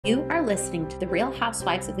You are listening to the Real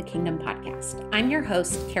Housewives of the Kingdom podcast. I'm your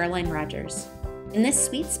host, Caroline Rogers. In this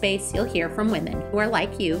sweet space, you'll hear from women who are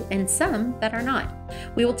like you and some that are not.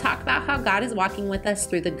 We will talk about how God is walking with us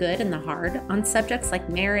through the good and the hard on subjects like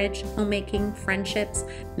marriage, homemaking, friendships,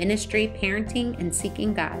 ministry, parenting, and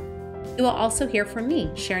seeking God. You will also hear from me,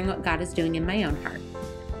 sharing what God is doing in my own heart.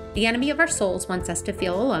 The enemy of our souls wants us to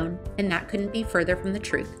feel alone, and that couldn't be further from the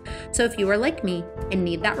truth. So if you are like me and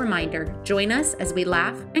need that reminder, join us as we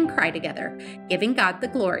laugh and cry together, giving God the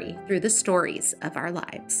glory through the stories of our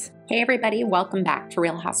lives. Hey everybody, welcome back to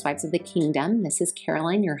Real Housewives of the Kingdom. This is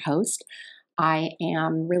Caroline, your host. I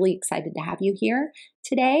am really excited to have you here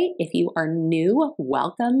today. If you are new,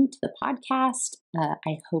 welcome to the podcast.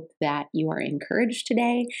 I hope that you are encouraged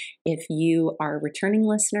today. If you are a returning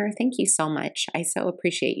listener, thank you so much. I so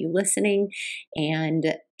appreciate you listening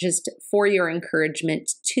and just for your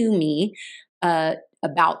encouragement to me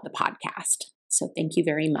about the podcast. So thank you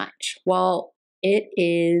very much. Well, it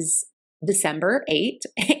is December 8th,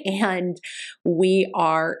 and we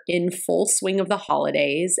are in full swing of the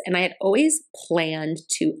holidays. And I had always planned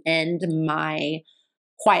to end my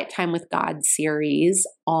Quiet Time with God series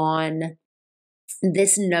on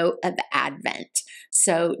this note of Advent.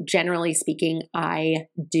 So generally speaking, I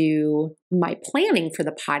do my planning for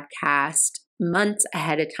the podcast months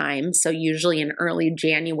ahead of time. So usually in early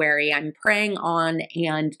January, I'm praying on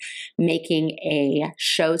and making a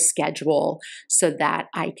show schedule so that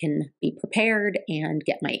I can be prepared and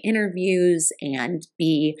get my interviews and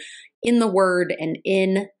be in the Word and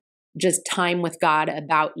in just time with God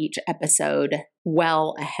about each episode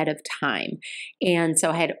well ahead of time. And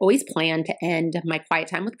so I had always planned to end my Quiet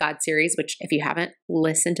Time with God series, which if you haven't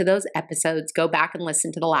listened to those episodes, go back and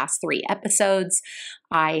listen to the last 3 episodes.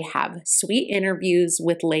 I have sweet interviews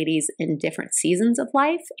with ladies in different seasons of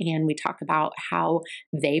life, and we talk about how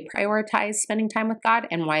they prioritize spending time with God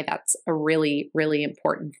and why that's a really, really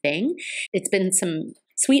important thing. It's been some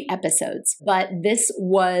sweet episodes, but this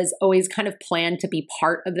was always kind of planned to be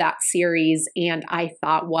part of that series. And I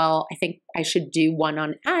thought, well, I think I should do one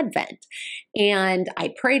on Advent. And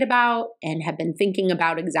I prayed about and have been thinking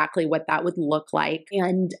about exactly what that would look like.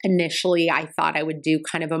 And initially I thought I would do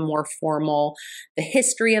kind of a more formal, the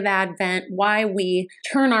history of Advent, why we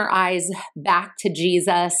turn our eyes back to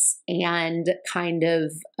Jesus, and kind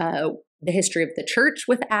of the history of the church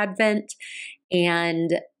with Advent.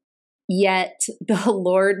 And yet the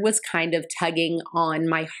Lord was kind of tugging on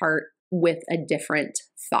my heart with a different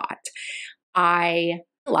thought. I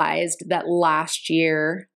realized that last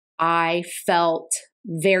year I felt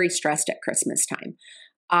very stressed at Christmas time.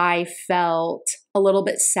 I felt a little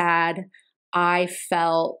bit sad. I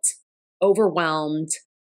felt overwhelmed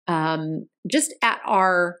just at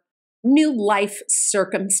our new life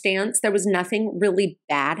circumstance. There was nothing really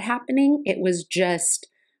bad happening. It was just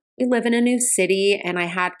we live in a new city, and I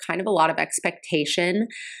had kind of a lot of expectation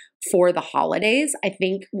for the holidays. I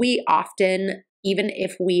think we often, even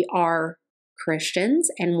if we are Christians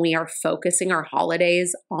and we are focusing our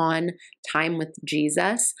holidays on time with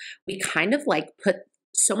Jesus, we kind of like put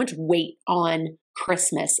so much weight on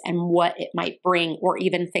Christmas and what it might bring, or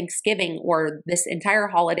even Thanksgiving or this entire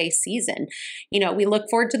holiday season. You know, we look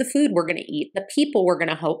forward to the food we're going to eat, the people we're going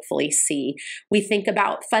to hopefully see. We think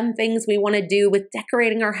about fun things we want to do with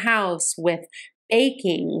decorating our house, with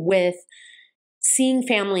baking, with seeing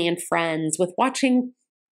family and friends, with watching,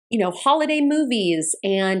 holiday movies,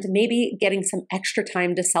 and maybe getting some extra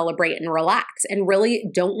time to celebrate and relax. And really,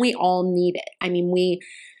 don't we all need it? I mean, we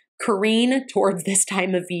careen towards this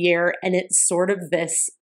time of year, and it's sort of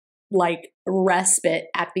this like respite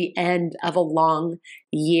at the end of a long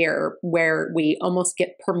year where we almost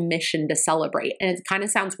get permission to celebrate. And it kind of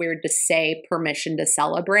sounds weird to say permission to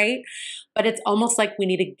celebrate, but it's almost like we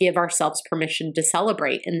need to give ourselves permission to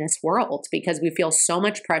celebrate in this world, because we feel so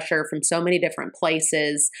much pressure from so many different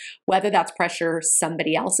places, whether that's pressure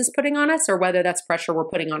somebody else is putting on us or whether that's pressure we're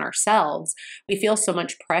putting on ourselves. We feel so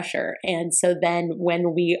much pressure. And so then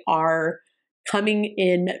when we are coming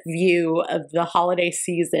in view of the holiday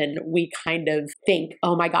season, we kind of think,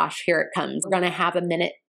 oh my gosh, here it comes. We're going to have a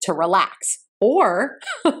minute to relax. Or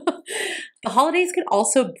the holidays could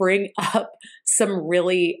also bring up some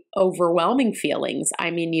really overwhelming feelings.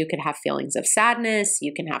 I mean, you could have feelings of sadness.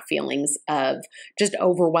 You can have feelings of just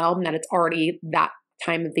overwhelm that it's already that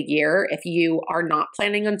time of the year. If you are not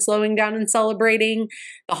planning on slowing down and celebrating,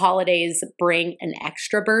 the holidays bring an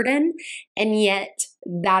extra burden. And yet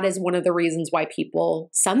that is one of the reasons why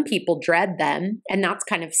some people dread them. And that's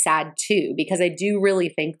kind of sad too, because I do really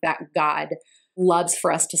think that God loves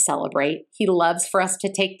for us to celebrate. He loves for us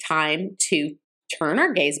to take time to turn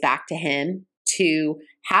our gaze back to Him, to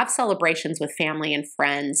have celebrations with family and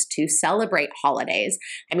friends, to celebrate holidays.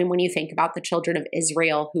 I mean, when you think about the children of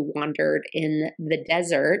Israel who wandered in the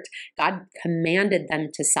desert, God commanded them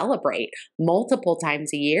to celebrate multiple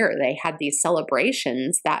times a year. They had these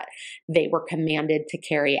celebrations that they were commanded to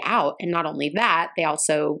carry out. And not only that, they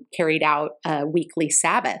also carried out a weekly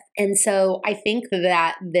Sabbath. And so I think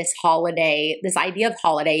that this holiday, this idea of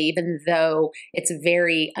holiday, even though it's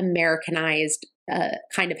very Americanized,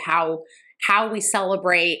 kind of how we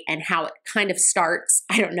celebrate and how it kind of starts,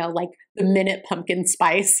 I don't know, like the minute pumpkin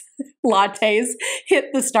spice lattes hit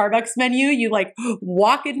the Starbucks menu. You like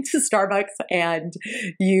walk into Starbucks and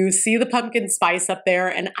you see the pumpkin spice up there.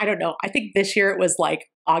 And I don't know, I think this year it was like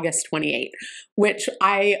August 28th, which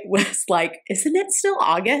I was like, isn't it still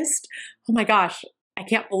August? Oh my gosh. I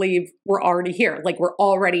can't believe we're already here. Like we're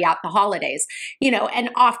already at the holidays, and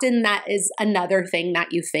often that is another thing that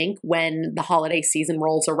you think when the holiday season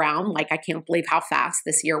rolls around. Like, I can't believe how fast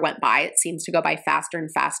this year went by. It seems to go by faster and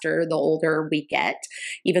faster the older we get,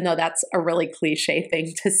 even though that's a really cliche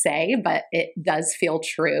thing to say, but it does feel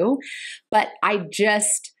true. But I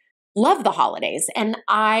just love the holidays. And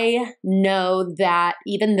I know that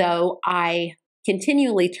even though I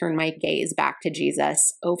continually turn my gaze back to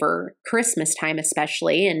Jesus over Christmas time,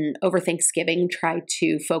 especially, and over Thanksgiving, try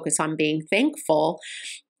to focus on being thankful,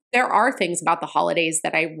 there are things about the holidays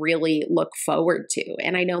that I really look forward to.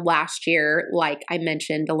 And I know last year, like I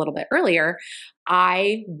mentioned a little bit earlier,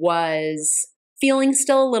 I was feeling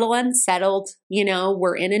still a little unsettled.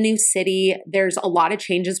 We're in a new city. There's a lot of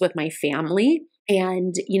changes with my family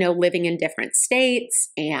and, living in different states,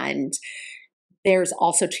 and there's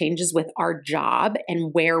also changes with our job, and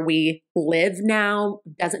where we live now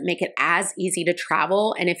doesn't make it as easy to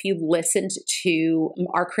travel. And if you listened to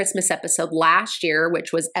our Christmas episode last year,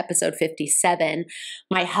 which was episode 57,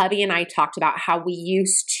 my hubby and I talked about how we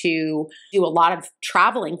used to do a lot of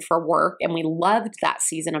traveling for work, and we loved that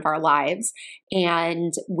season of our lives.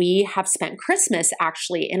 And we have spent Christmas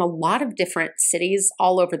actually in a lot of different cities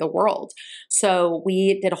all over the world. So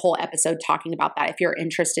we did a whole episode talking about that. If you're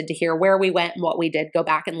interested to hear where we went and what we did, go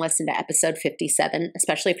back and listen to episode 57,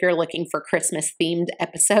 especially if you're looking for Christmas themed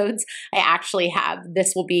episodes. I actually have,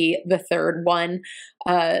 this will be the third one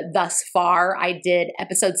thus far. I did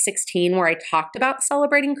episode 16 where I talked about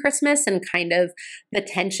celebrating Christmas and kind of the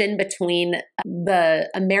tension between the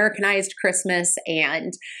Americanized Christmas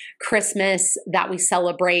and Christmas that we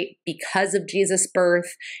celebrate because of Jesus'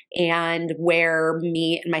 birth, and where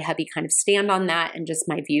me and my hubby kind of stand on that and just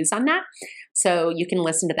my views on that. So you can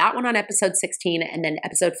listen to that one on episode 16. And then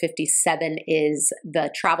episode 57 is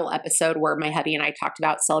the travel episode where my hubby and I talked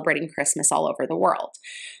about celebrating Christmas all over the world.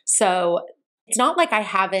 So it's not like I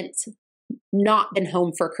haven't not been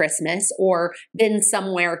home for Christmas or been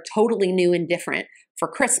somewhere totally new and different for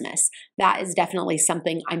Christmas. That is definitely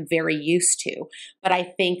something I'm very used to. But I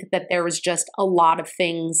think that there was just a lot of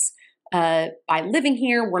things by living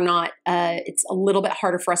here. We're not, it's a little bit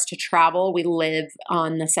harder for us to travel. We live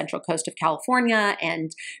on the central coast of California,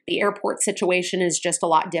 and the airport situation is just a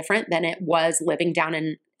lot different than it was living down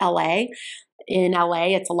in LA. In LA,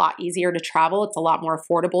 it's a lot easier to travel. It's a lot more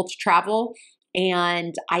affordable to travel.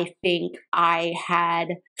 And I think I had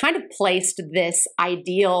kind of placed this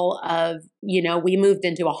ideal of, we moved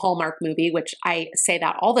into a Hallmark movie, which I say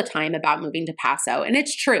that all the time about moving to Paso. And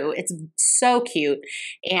it's true. It's so cute.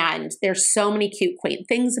 And there's so many cute, quaint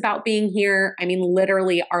things about being here. I mean,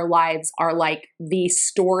 literally our lives are like the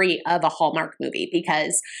story of a Hallmark movie,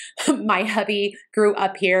 because my hubby grew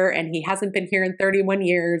up here and he hasn't been here in 31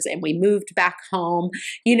 years, and we moved back home,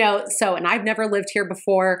 and I've never lived here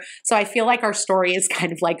before. So I feel like our story is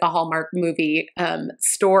kind of like a Hallmark movie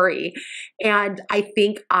story. And I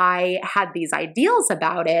think I had these ideals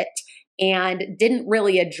about it and didn't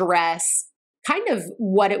really address kind of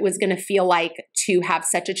what it was going to feel like to have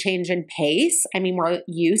such a change in pace. I mean, we're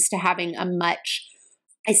used to having a much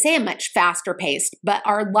faster pace, but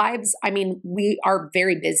our lives, I mean, we are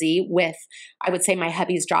very busy with, I would say my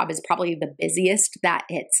hubby's job is probably the busiest that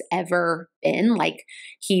it's ever been. Like,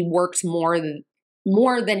 he works more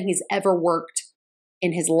than he's ever worked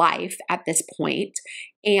in his life at this point.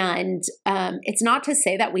 And it's not to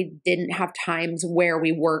say that we didn't have times where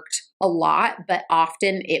we worked a lot, but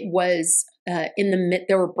often it was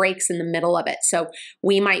there were breaks in the middle of it. So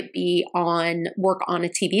we might work on a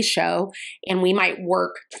TV show, and we might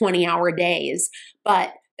work 20-hour days,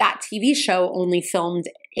 but that TV show only filmed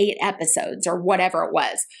 8 episodes or whatever it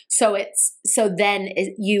was. So then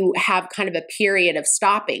you have kind of a period of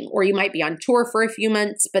stopping, or you might be on tour for a few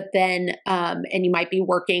months, but then, and you might be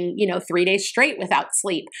working, 3 days straight without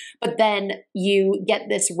sleep, but then you get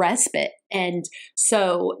this respite. And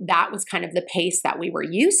so that was kind of the pace that we were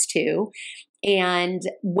used to. And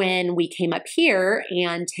when we came up here,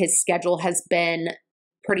 and his schedule has been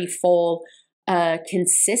pretty full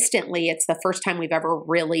consistently, it's the first time we've ever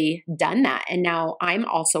really done that. And now I'm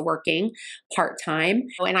also working part-time,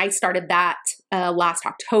 and I started that last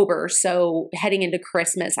October. So heading into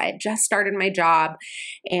Christmas, I had just started my job,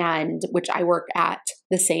 and which I work at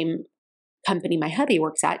the same company my hubby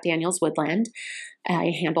works at, Daniels Woodland.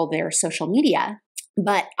 I handle their social media.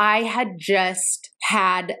 But I had just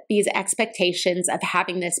had these expectations of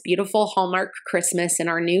having this beautiful Hallmark Christmas in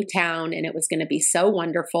our new town, and it was going to be so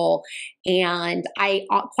wonderful. And I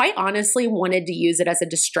quite honestly wanted to use it as a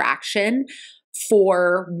distraction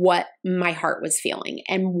for what my heart was feeling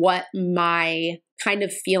and what my kind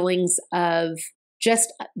of feelings of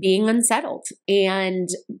just being unsettled and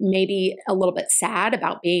maybe a little bit sad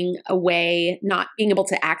about being away, not being able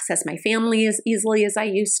to access my family as easily as I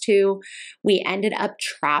used to. We ended up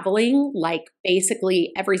traveling like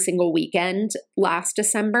basically every single weekend last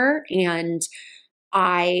December, and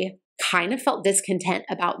I kind of felt discontent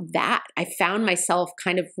about that. I found myself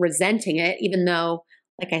kind of resenting it, even though,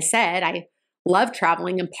 like I said, I love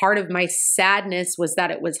traveling. And part of my sadness was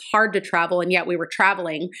that it was hard to travel, and yet we were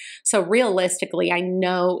traveling. So realistically, I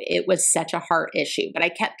know it was such a heart issue, but I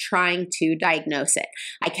kept trying to diagnose it.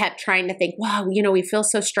 I kept trying to think, wow, we feel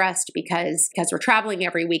so stressed because we're traveling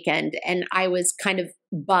every weekend. And I was kind of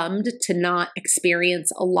bummed to not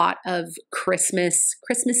experience a lot of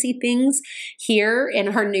Christmassy things here in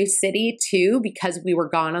our new city too, because we were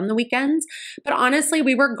gone on the weekends. But honestly,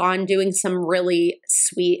 we were gone doing some really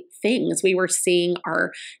sweet things. We were seeing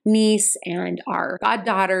our niece and our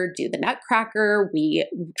goddaughter do the Nutcracker. We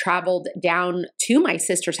traveled down to my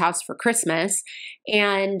sister's house for Christmas,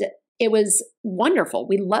 and it was wonderful.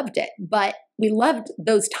 We loved it, but we loved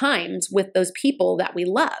those times with those people that we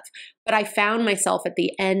love. But I found myself at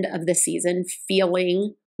the end of the season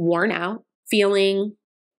feeling worn out, feeling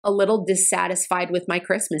a little dissatisfied with my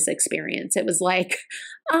Christmas experience. It was like,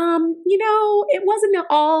 it wasn't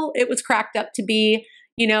all it was cracked up to be.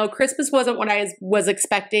 Christmas wasn't what I was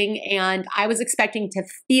expecting, and I was expecting to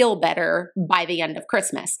feel better by the end of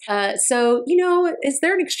Christmas. So, is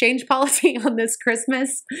there an exchange policy on this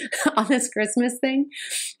Christmas thing?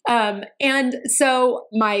 And so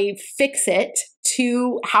my fix it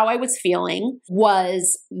to how I was feeling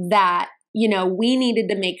was that we needed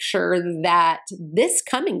to make sure that this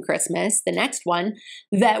coming Christmas, the next one,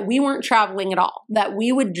 that we weren't traveling at all, that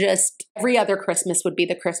we would just, every other Christmas would be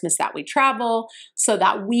the Christmas that we travel so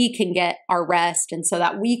that we can get our rest and so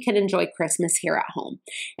that we can enjoy Christmas here at home.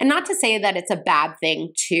 And not to say that it's a bad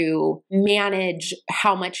thing to manage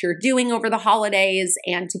how much you're doing over the holidays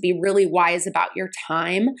and to be really wise about your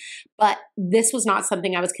time, but this was not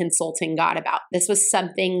something I was consulting God about. This was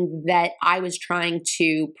something that I was trying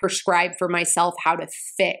to prescribe for myself how to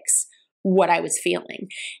fix what I was feeling.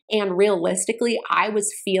 And realistically, I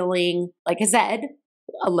was feeling, like I said,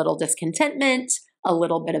 a little discontentment, a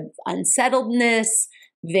little bit of unsettledness.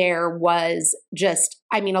 There was just,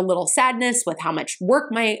 a little sadness with how much work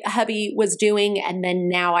my hubby was doing. And then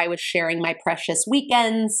now I was sharing my precious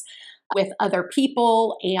weekends with other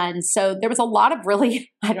people. And so there was a lot of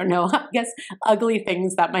really, ugly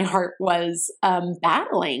things that my heart was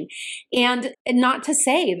battling. And not to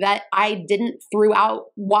say that I didn't throughout,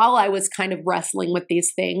 while I was kind of wrestling with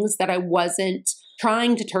these things, that I wasn't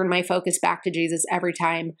trying to turn my focus back to Jesus every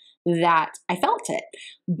time that I felt it.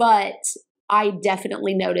 But I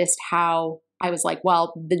definitely noticed how I was like,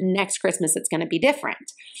 well, the next Christmas, it's going to be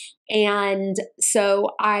different. And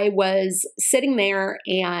so I was sitting there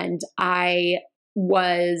and I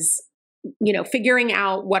was, figuring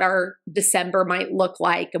out what our December might look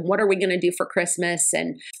like and what are we going to do for Christmas.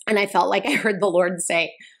 And I felt like I heard the Lord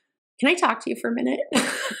say, can I talk to you for a minute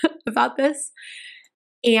about this?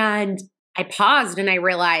 And I paused and I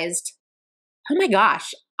realized, oh my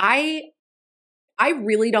gosh, I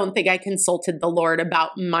really don't think I consulted the Lord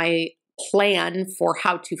about my plan for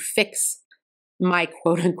how to fix my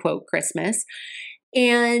quote unquote Christmas.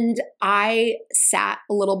 And I sat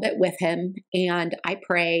a little bit with him and I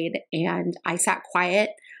prayed and I sat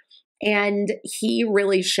quiet, and he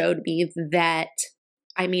really showed me that,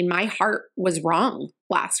 my heart was wrong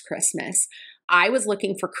last Christmas. I was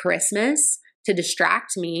looking for Christmas to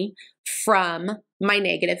distract me from my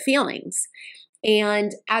negative feelings.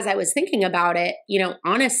 And as I was thinking about it,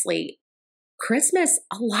 honestly, Christmas,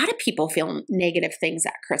 a lot of people feel negative things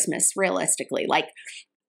at Christmas, realistically. Like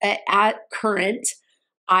at current,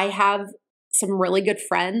 I have some really good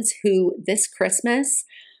friends who this Christmas,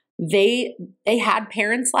 they had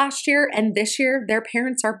parents last year, and this year their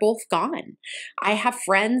parents are both gone. I have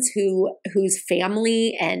friends whose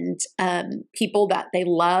family and people that they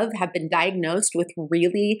love have been diagnosed with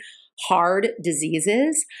really hard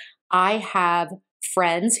diseases. I have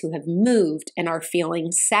friends who have moved and are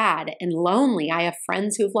feeling sad and lonely. I have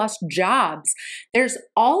friends who have lost jobs. There's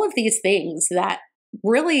all of these things that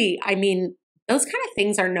really, I mean, those kind of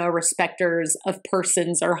things are no respecters of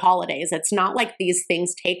persons or holidays. It's not like these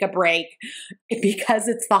things take a break because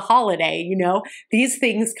it's the holiday, you know? These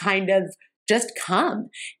things kind of just come.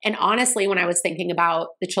 And honestly, when I was thinking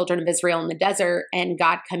about the children of Israel in the desert and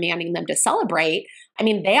God commanding them to celebrate, I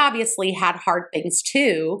mean, they obviously had hard things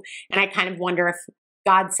too. And I kind of wonder if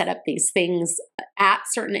God set up these things at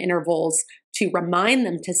certain intervals to remind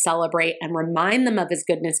them to celebrate and remind them of his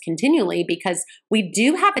goodness continually, because we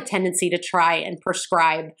do have a tendency to try and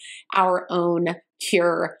prescribe our own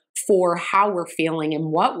cure for how we're feeling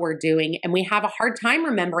and what we're doing. And we have a hard time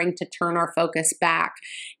remembering to turn our focus back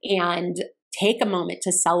and take a moment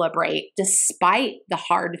to celebrate despite the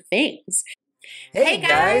hard things. Hey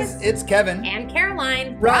guys, it's Kevin and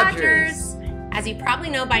Caroline Rogers. As you probably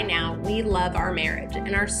know by now, we love our marriage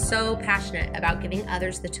and are so passionate about giving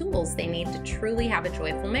others the tools they need to truly have a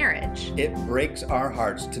joyful marriage. It breaks our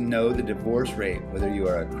hearts to know the divorce rate, whether you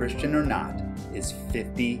are a Christian or not, is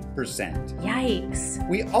 50%. Yikes.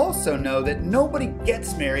 We also know that nobody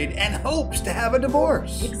gets married and hopes to have a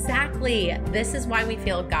divorce. Exactly. This is why we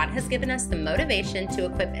feel God has given us the motivation to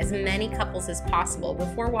equip as many couples as possible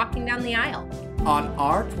before walking down the aisle. On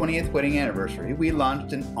our 20th wedding anniversary, we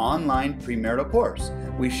launched an online premarital course.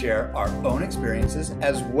 We share our own experiences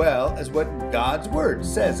as well as what God's Word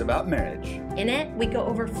says about marriage. In it, we go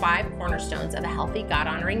over 5 cornerstones of a healthy,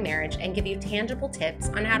 God-honoring marriage and give you tangible tips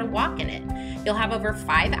on how to walk in it. You'll have over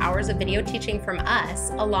 5 hours of video teaching from us,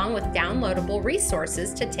 along with downloadable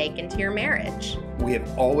resources to take into your marriage. We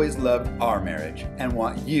have always loved our marriage and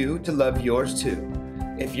want you to love yours too.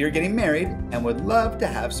 If you're getting married and would love to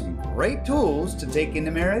have some great tools to take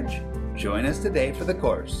into marriage, join us today for the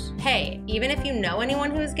course. Hey, even if you know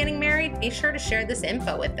anyone who is getting married, be sure to share this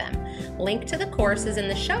info with them. Link to the course is in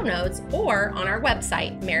the show notes or on our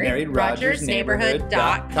website,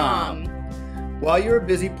 marriedrogersneighborhood.com. While you're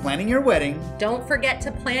busy planning your wedding, don't forget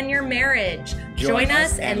to plan your marriage. Join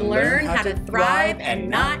us and learn how to thrive and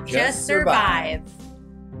not just survive.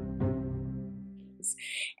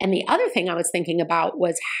 And the other thing I was thinking about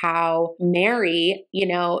was how Mary,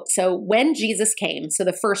 so when Jesus came, so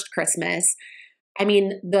the first Christmas, I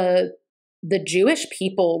mean, the Jewish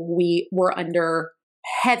people, we were under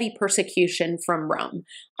heavy persecution from Rome.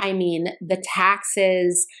 I mean, the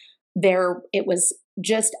taxes, it was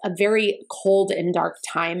just a very cold and dark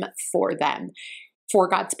time for them, for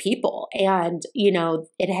God's people. And,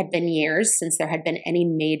 it had been years since there had been any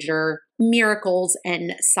major miracles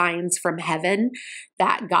and signs from heaven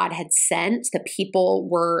that God had sent. The people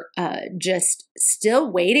were just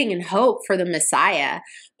still waiting in hope for the Messiah.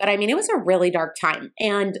 But I mean, it was a really dark time.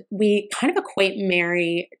 And we kind of equate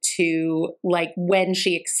Mary to like when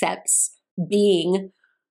she accepts being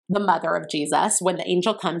the mother of Jesus, when the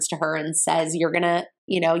angel comes to her and says, you're going to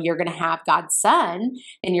have God's son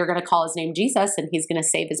and you're going to call his name Jesus and he's going to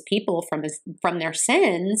save his people from their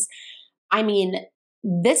sins. I mean,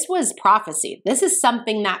 this was prophecy. This is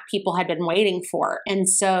something that people had been waiting for. And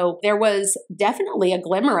so there was definitely a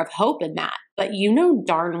glimmer of hope in that. But you know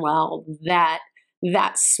darn well that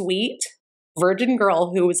sweet virgin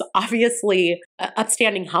girl, who was obviously an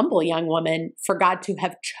upstanding, humble young woman, for God to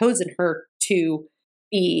have chosen her to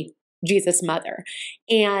be Jesus' mother.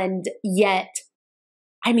 And yet,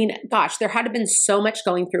 I mean, gosh, there had been so much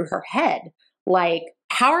going through her head. Like,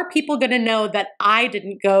 how are people going to know that I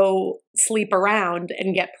didn't go sleep around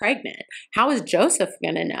and get pregnant? How is Joseph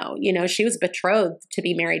going to know? She was betrothed to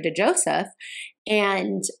be married to Joseph.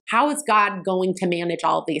 And how is God going to manage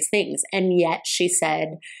all of these things? And yet she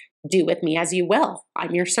said, do with me as you will.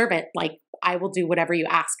 I'm your servant. Like, I will do whatever you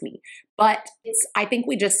ask me. But I think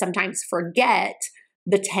we just sometimes forget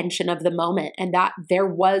the tension of the moment, and that there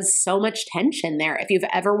was so much tension there. If you've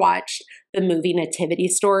ever watched the movie Nativity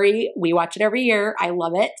Story, we watch it every year. I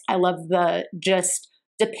love it. I love the just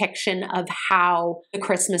depiction of how the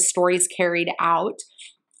Christmas story is carried out.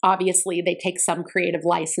 Obviously, they take some creative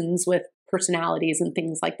license with personalities and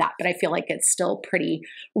things like that, but I feel like it's still pretty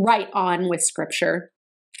right on with scripture.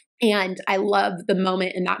 And I love the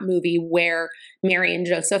moment in that movie where Mary and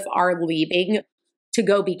Joseph are leaving to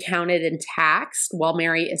go be counted and taxed while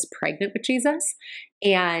Mary is pregnant with Jesus.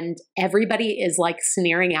 And everybody is like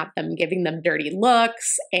sneering at them, giving them dirty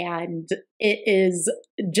looks. And it is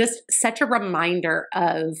just such a reminder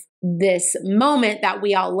of this moment that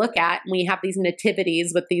we all look at. And we have these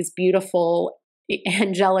nativities with these beautiful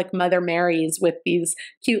angelic Mother Marys with these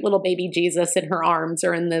cute little baby Jesus in her arms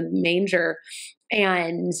or in the manger.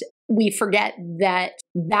 And we forget that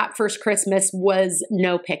that first Christmas was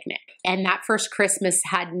no picnic. And that first Christmas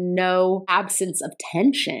had no absence of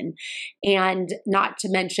tension. And not to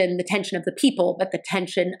mention the tension of the people, but the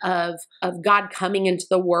tension of God coming into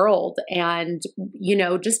the world. And, you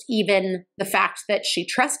know, just even the fact that she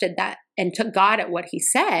trusted that and took God at what he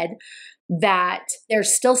said, that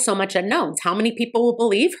there's still so much unknowns. How many people will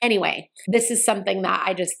believe? Anyway, this is something that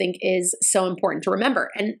I just think is so important to remember.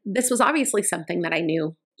 And this was obviously something that I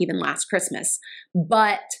knew even last Christmas.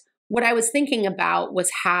 But what I was thinking about was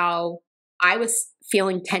how I was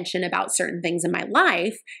feeling tension about certain things in my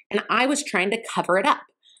life, and I was trying to cover it up.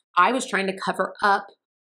 I was trying to cover up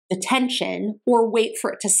the tension or wait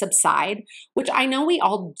for it to subside, which I know we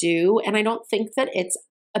all do. And I don't think that it's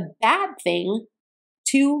a bad thing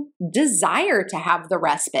to desire to have the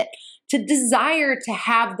respite, to desire to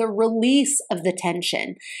have the release of the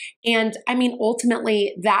tension. And I mean,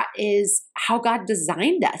 ultimately, that is how God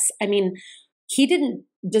designed us. I mean, he didn't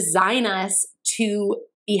design us to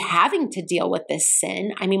be having to deal with this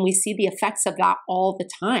sin. I mean, we see the effects of that all the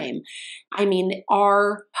time. I mean,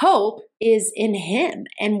 our hope is in him,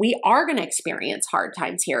 and we are going to experience hard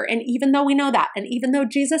times here. And even though we know that, and even though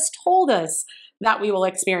Jesus told us that we will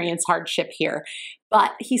experience hardship here,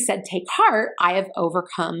 but he said, take heart, I have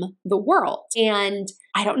overcome the world. And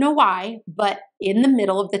I don't know why, but in the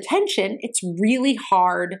middle of the tension, it's really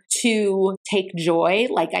hard to take joy.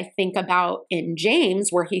 Like I think about in James,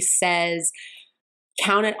 where he says,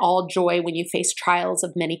 count it all joy when you face trials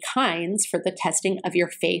of many kinds, for the testing of your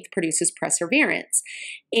faith produces perseverance.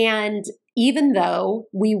 And even though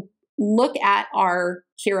we look at our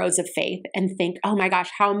heroes of faith and think, oh my gosh,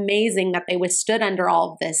 how amazing that they withstood under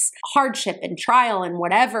all of this hardship and trial and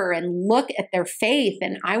whatever, and look at their faith.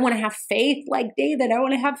 And I want to have faith like David. I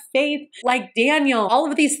want to have faith like Daniel, all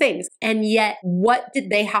of these things. And yet, what did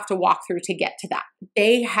they have to walk through to get to that?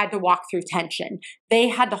 They had to walk through tension. They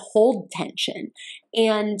had to hold tension.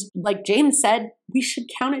 And like James said, we should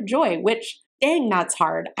count it joy, which dang, that's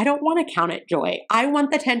hard. I don't want to count it joy. I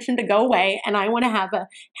want the tension to go away, and I want to have a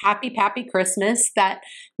happy, pappy Christmas that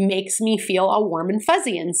makes me feel all warm and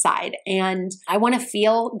fuzzy inside. And I want to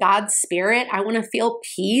feel God's spirit. I want to feel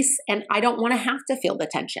peace, and I don't want to have to feel the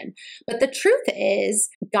tension. But the truth is,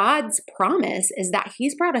 God's promise is that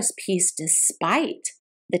he's brought us peace despite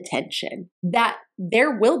the tension, that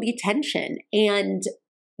there will be tension, and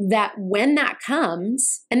that when that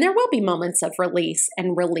comes, and there will be moments of release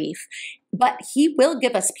and relief, but he will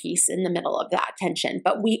give us peace in the middle of that tension.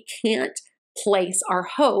 But we can't place our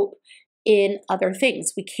hope in other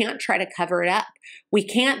things. We can't try to cover it up. We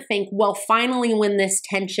can't think, well, finally, when this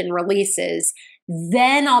tension releases,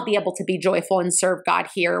 then I'll be able to be joyful and serve God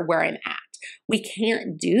here where I'm at. We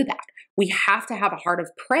can't do that. We have to have a heart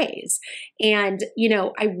of praise. And, you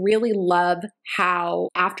know, I really love how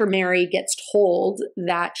after Mary gets told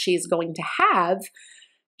that she's going to have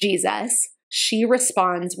Jesus, she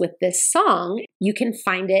responds with this song. You can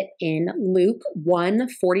find it in Luke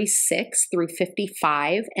 1:46 through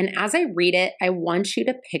 55. And as I read it, I want you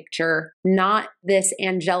to picture not this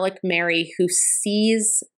angelic Mary who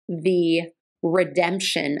sees the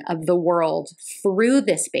redemption of the world through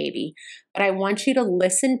this baby, but I want you to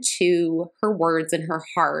listen to her words in her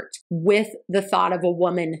heart with the thought of a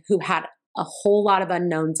woman who had a whole lot of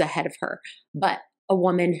unknowns ahead of her, but a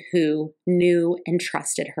woman who knew and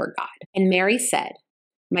trusted her God. And Mary said,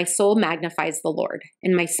 my soul magnifies the Lord,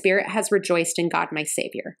 and my spirit has rejoiced in God my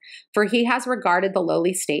Savior, for he has regarded the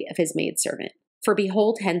lowly state of his maidservant. For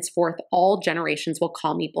behold, henceforth all generations will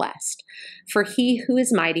call me blessed. For he who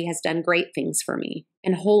is mighty has done great things for me,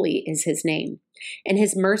 and holy is his name. And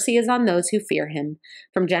his mercy is on those who fear him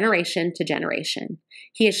from generation to generation.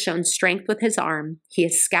 He has shown strength with his arm. He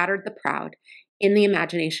has scattered the proud in the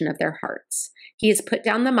imagination of their hearts. He has put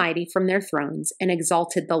down the mighty from their thrones and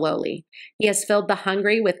exalted the lowly. He has filled the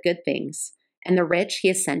hungry with good things, and the rich he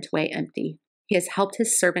has sent away empty. He has helped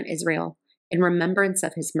his servant Israel in remembrance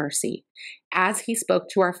of his mercy, as he spoke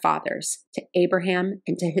to our fathers, to Abraham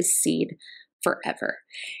and to his seed forever.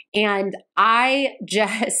 And I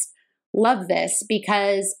just love this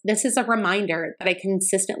because this is a reminder that I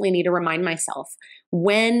consistently need to remind myself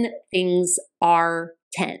when things are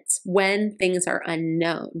tense, when things are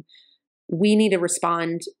unknown. We need to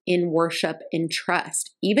respond in worship and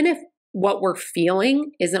trust, even if what we're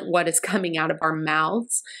feeling isn't what is coming out of our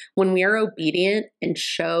mouths. When we are obedient and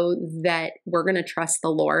show that we're going to trust the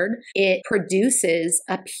Lord, it produces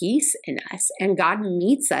a peace in us, and God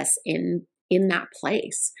meets us in that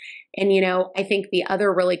place. And, I think the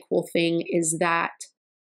other really cool thing is that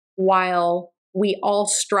while we all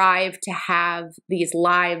strive to have these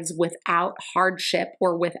lives without hardship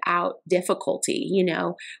or without difficulty,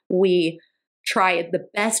 we try the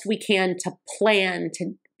best we can to plan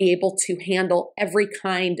to be able to handle every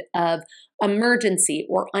kind of emergency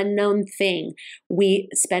or unknown thing. We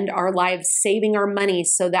spend our lives saving our money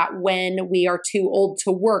so that when we are too old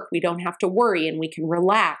to work, we don't have to worry and we can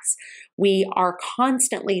relax. We are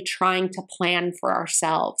constantly trying to plan for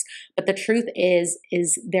ourselves. But the truth is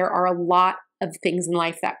there are a lot of things in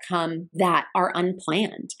life that come that are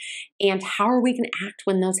unplanned. And how are we going to act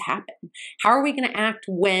when those happen? How are we going to act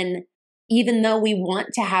when, even though we want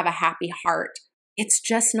to have a happy heart, it's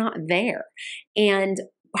just not there? And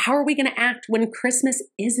how are we going to act when Christmas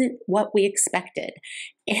isn't what we expected?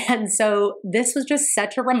 And so this was just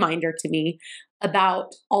such a reminder to me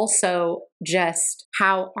about also just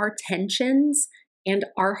how our tensions and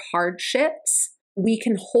our hardships, we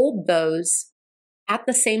can hold those at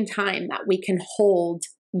the same time that we can hold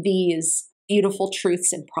these beautiful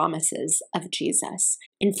truths and promises of Jesus.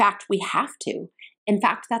 In fact, we have to. In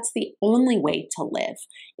fact, that's the only way to live.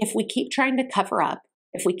 If we keep trying to cover up,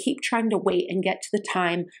 if we keep trying to wait and get to the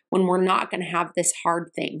time when we're not going to have this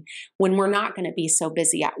hard thing, when we're not going to be so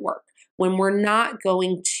busy at work, when we're not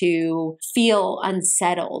going to feel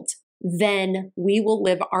unsettled, then we will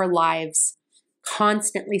live our lives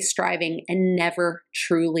constantly striving and never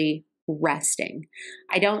truly resting.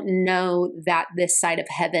 I don't know that this side of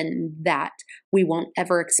heaven that we won't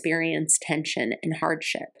ever experience tension and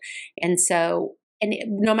hardship. And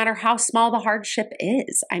no matter how small the hardship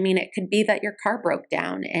is, it could be that your car broke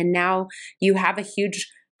down and now you have a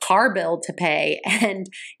huge car bill to pay and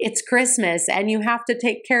it's Christmas and you have to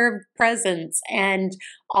take care of presents and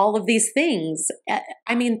all of these things.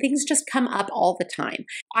 Things just come up all the time.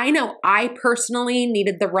 I know I personally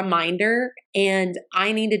needed the reminder, and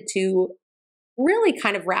I needed to really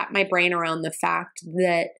kind of wrap my brain around the fact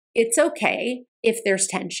that it's okay if there's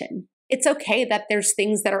tension. It's okay that there's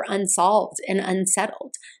things that are unsolved and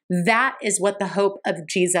unsettled. That is what the hope of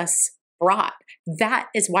Jesus brought. That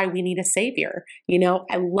is why we need a savior.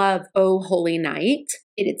 I love "Oh Holy Night."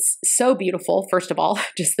 It's so beautiful. First of all,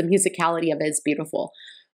 just the musicality of it is beautiful.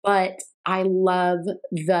 But I love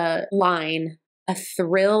the line, "A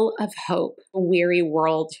thrill of hope, a weary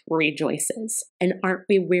world rejoices." And aren't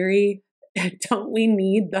we weary? Don't we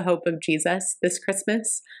need the hope of Jesus this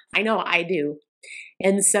Christmas? I know I do.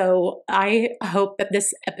 And so I hope that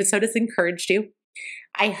this episode has encouraged you.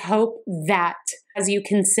 I hope that as you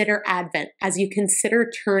consider Advent, as you consider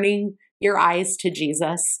turning your eyes to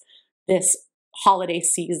Jesus this holiday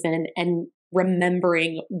season and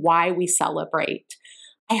remembering why we celebrate,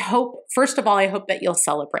 first of all, I hope that you'll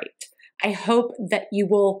celebrate. I hope that you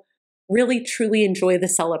will really truly enjoy the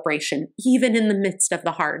celebration, even in the midst of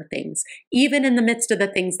the hard things, even in the midst of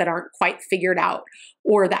the things that aren't quite figured out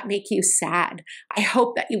or that make you sad. I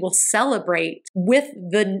hope that you will celebrate with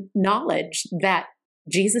the knowledge that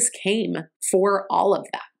Jesus came for all of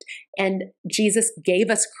that. And Jesus gave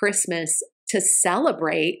us Christmas to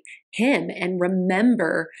celebrate him and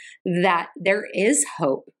remember that there is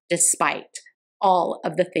hope despite all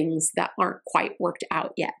of the things that aren't quite worked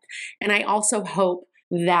out yet. And I also hope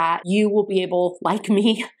that you will be able, like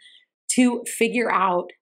me, to figure out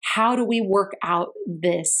how do we work out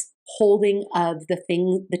this holding of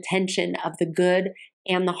the tension of the good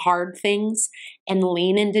and the hard things, and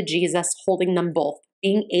lean into Jesus, holding them both,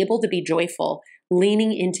 being able to be joyful,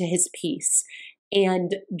 leaning into his peace,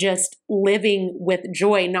 and just living with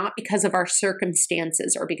joy, not because of our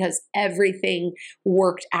circumstances or because everything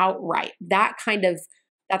worked out right.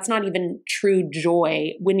 That's not even true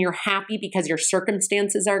joy. When you're happy because your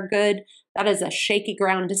circumstances are good, that is a shaky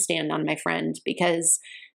ground to stand on, my friend, because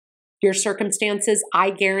your circumstances, I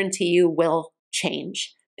guarantee you, will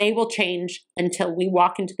change. They will change until we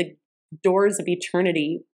walk into the doors of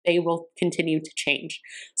eternity. They will continue to change.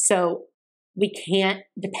 So we can't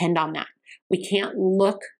depend on that. We can't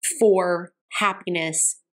look for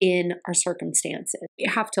happiness in our circumstances. We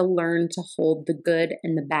have to learn to hold the good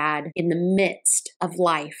and the bad in the midst of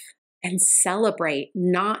life and celebrate,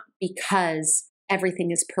 not because everything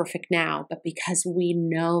is perfect now, but because we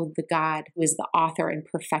know the God who is the author and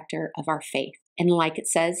perfecter of our faith. And like it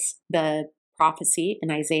says, the prophecy in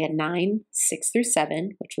Isaiah 9:6-7,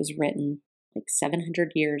 which was written like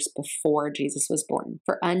 700 years before Jesus was born.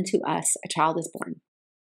 "For unto us a child is born,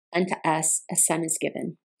 unto us a son is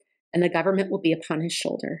given, and the government will be upon his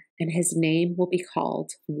shoulder, and his name will be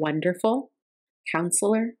called Wonderful,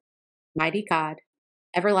 Counselor, Mighty God,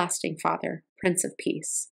 Everlasting Father, Prince of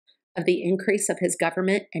Peace. Of the increase of his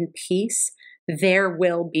government and peace, there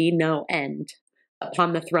will be no end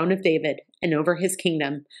upon the throne of David and over his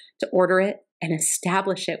kingdom, to order it and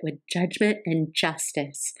establish it with judgment and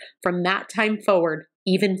justice from that time forward,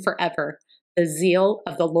 even forever. The zeal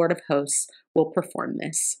of the Lord of hosts will perform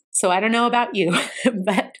this. So I don't know about you,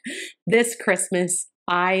 but this Christmas,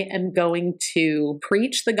 I am going to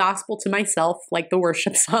preach the gospel to myself, like the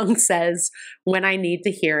worship song says, when I need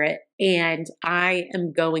to hear it. And I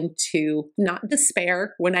am going to not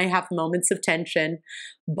despair when I have moments of tension,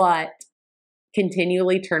 but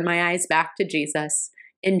continually turn my eyes back to Jesus,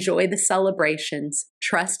 enjoy the celebrations,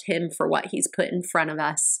 trust him for what he's put in front of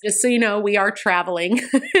us. Just so you know, we are traveling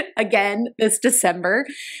again this December,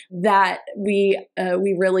 that we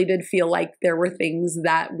really did feel like there were things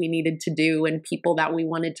that we needed to do and people that we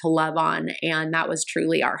wanted to love on, and that was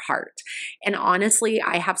truly our heart. And honestly,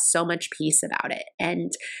 I have so much peace about it.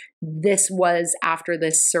 And this was after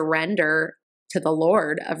this surrender to the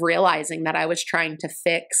Lord of realizing that I was trying to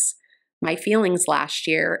fix my feelings last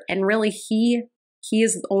year, and really He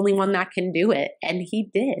is the only one that can do it, and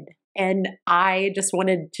he did. And I just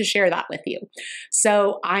wanted to share that with you.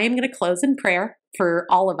 So I am going to close in prayer for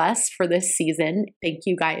all of us for this season. Thank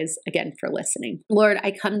you guys again for listening. Lord,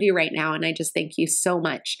 I come to you right now, and I just thank you so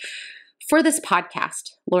much for this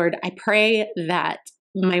podcast. Lord, I pray that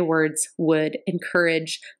my words would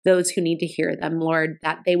encourage those who need to hear them, Lord,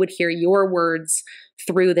 that they would hear your words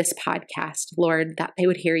through this podcast, Lord, that they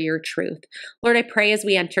would hear your truth. Lord, I pray as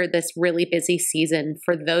we enter this really busy season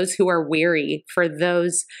for those who are weary, for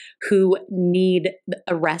those who need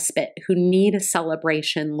a respite, who need a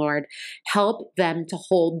celebration, Lord, help them to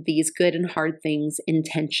hold these good and hard things in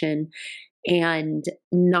tension and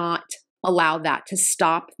not allow that to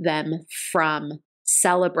stop them from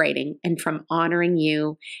celebrating and from honoring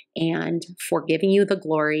you and for giving you the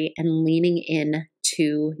glory and leaning in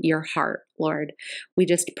to your heart, Lord. We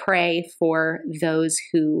just pray for those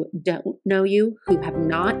who don't know you, who have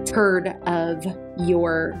not heard of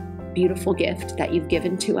your beautiful gift that you've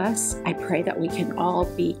given to us. I pray that we can all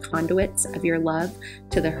be conduits of your love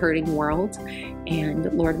to the hurting world. And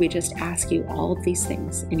Lord, we just ask you all of these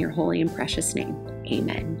things in your holy and precious name.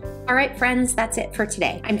 Amen. All right, friends, that's it for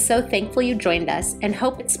today. I'm so thankful you joined us and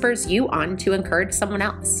hope it spurs you on to encourage someone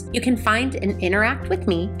else. You can find and interact with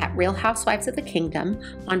me at Real Housewives of the Kingdom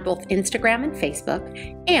on both Instagram and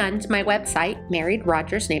Facebook, and my website,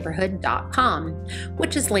 marriedrogersneighborhood.com,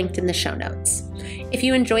 which is linked in the show notes. If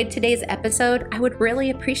you enjoyed today's episode, I would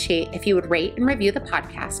really appreciate if you would rate and review the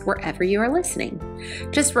podcast wherever you are listening.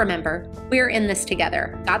 Just remember, we are in this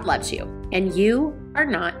together. God loves you, and you are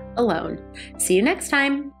not alone. See you next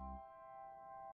time.